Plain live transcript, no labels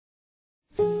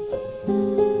Children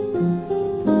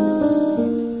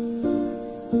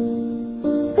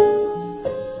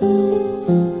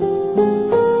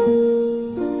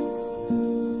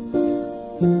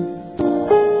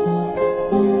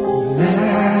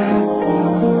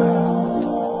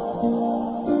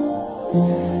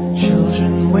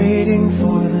waiting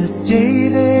for the day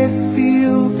they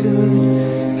feel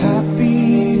good.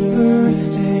 Happy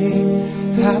birthday,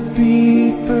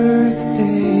 happy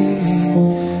birthday.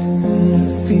 And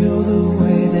to feel the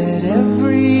way that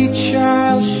every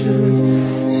child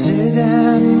should sit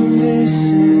and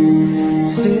listen,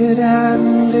 sit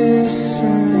and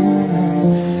listen.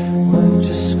 Went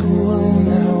to school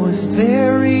and I was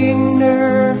very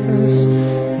nervous.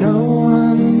 No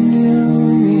one knew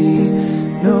me,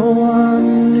 no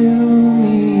one knew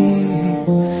me.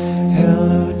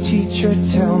 Hello teacher,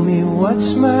 tell me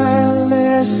what's my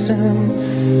lesson.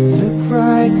 Look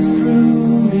right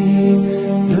through me,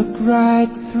 look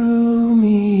right through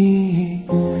me.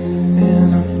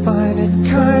 And I find it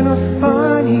kind of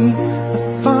funny, I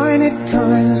find it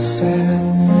kind of sad.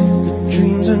 The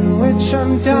dreams in which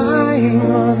I'm dying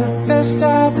are the best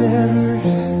I've ever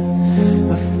had.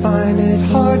 I find it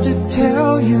hard to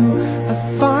tell you, I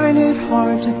find it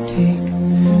hard to take.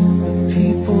 When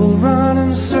people run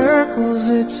in circles,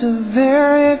 it's a very